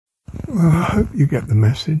Well, I hope you get the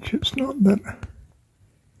message. It's not that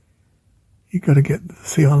you got to get the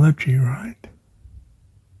theology right.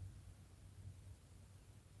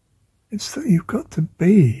 It's that you've got to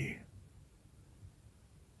be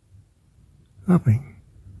loving,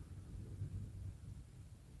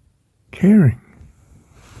 caring,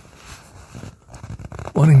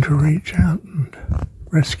 wanting to reach out and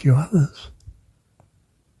rescue others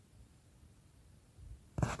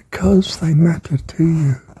because they matter to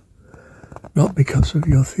you, not because of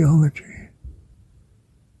your theology.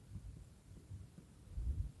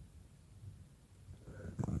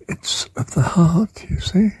 It's of the heart, you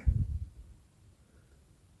see.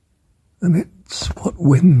 And it's what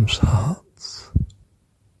wins hearts.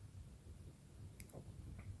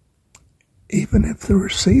 Even if the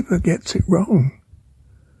receiver gets it wrong,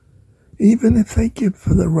 even if they give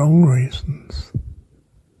for the wrong reasons,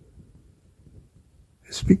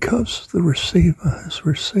 it's because the receiver has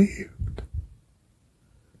received.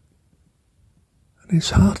 And his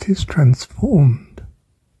heart is transformed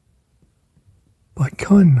by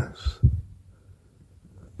kindness.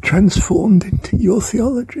 Transformed into your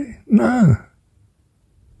theology? No.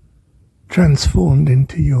 Transformed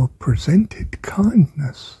into your presented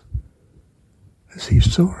kindness as he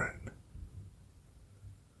saw it.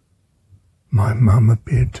 My mum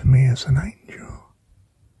appeared to me as an angel.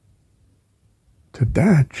 To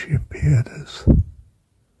Dad she appeared as,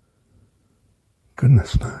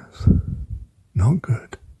 goodness knows, not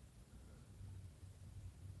good.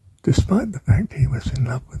 Despite the fact he was in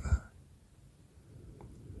love with her.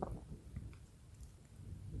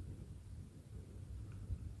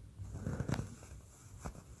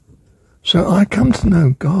 So I come to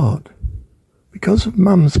know God because of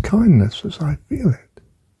Mum's kindness as I feel it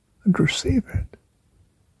and receive it.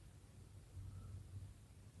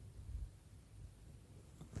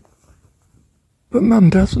 But Mum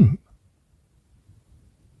doesn't.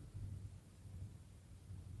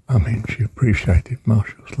 I mean, she appreciated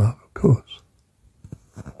Marshall's love, of course.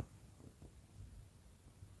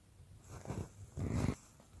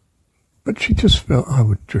 But she just felt I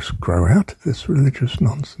would just grow out of this religious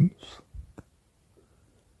nonsense.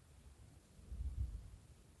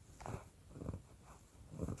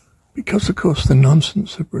 Because, of course, the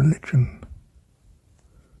nonsense of religion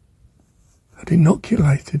had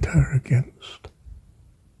inoculated her against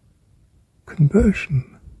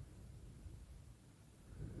conversion,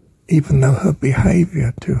 even though her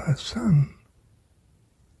behaviour to her son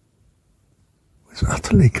was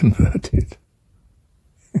utterly converted.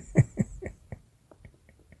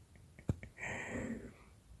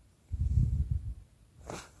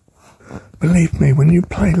 Believe me, when you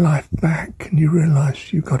play life back and you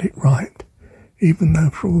realise you got it right, even though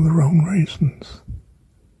for all the wrong reasons,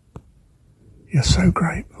 you're so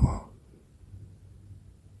grateful.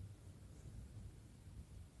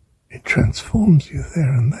 It transforms you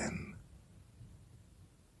there and then.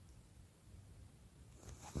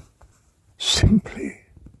 Simply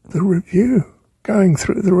the review, going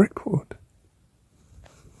through the record.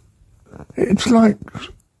 It's like,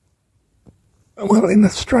 well, in a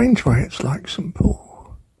strange way, it's like St.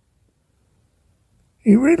 Paul.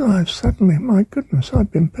 You realise suddenly, my goodness,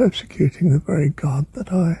 I've been persecuting the very God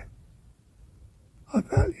that I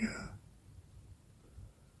value.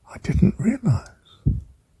 I didn't realise.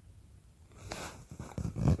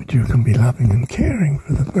 But you can be loving and caring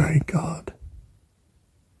for the very God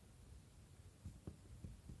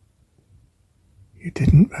you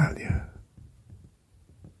didn't value.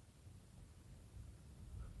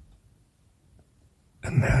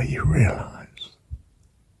 And now you realise.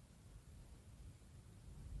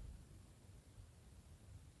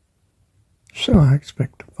 So I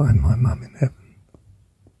expect to find my mum in heaven.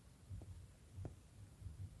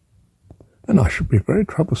 And I should be very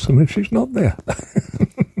troublesome if she's not there.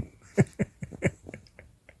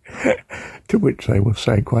 To which they will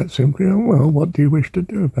say quite simply, oh, well, what do you wish to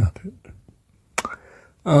do about it?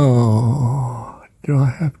 Oh, do I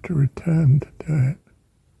have to return to do it?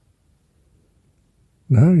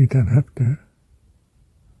 No, you don't have to.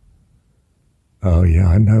 Oh, yeah,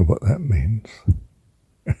 I know what that means.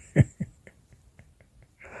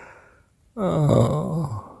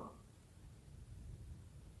 Oh.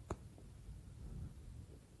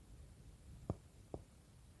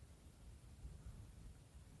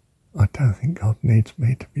 I don't think God needs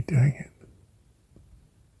me to be doing it.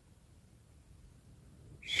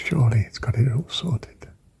 Surely He's got it all sorted.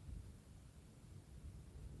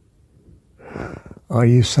 Are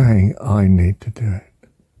you saying I need to do it?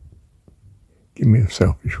 Give me a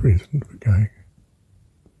selfish reason for going.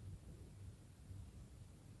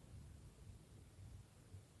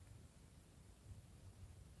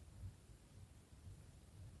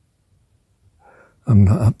 I'm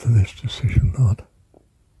not up to this decision, Lord.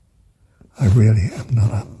 I really am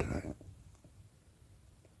not up to it.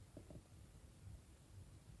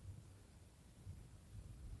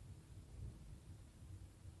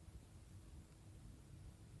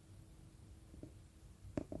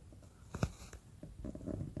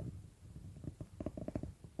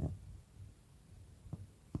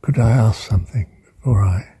 Could I ask something before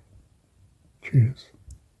I choose?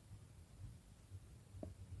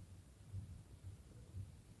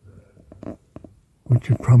 Would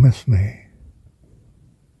you promise me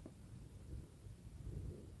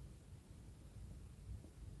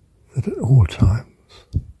that at all times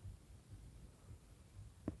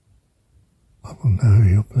I will know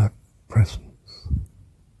your presence?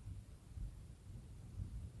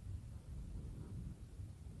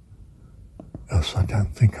 Else I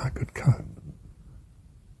don't think I could cope.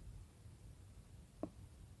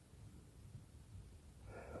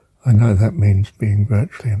 I know that means being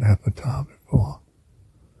virtually an avatar before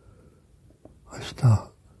I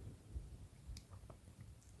start.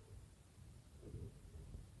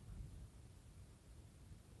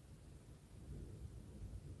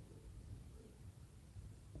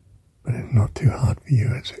 But it's not too hard for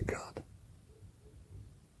you, is it, God?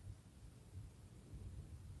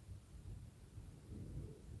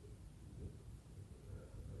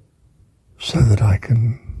 So that I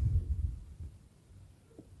can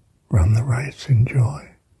run the race in joy.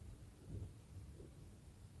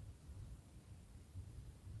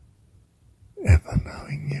 Ever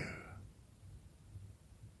knowing you.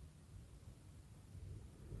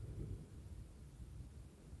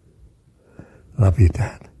 Love you,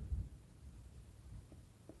 Dad.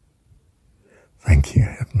 Thank you,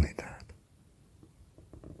 Heavenly Dad.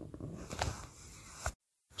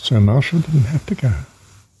 So Marshall didn't have to go,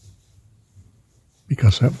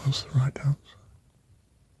 because that was the right answer.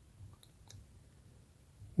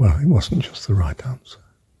 Well, it wasn't just the right answer.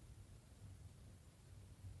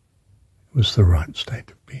 It was the right state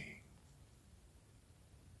of being.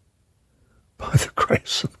 By the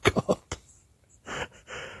grace of God.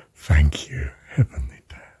 Thank you, Heavenly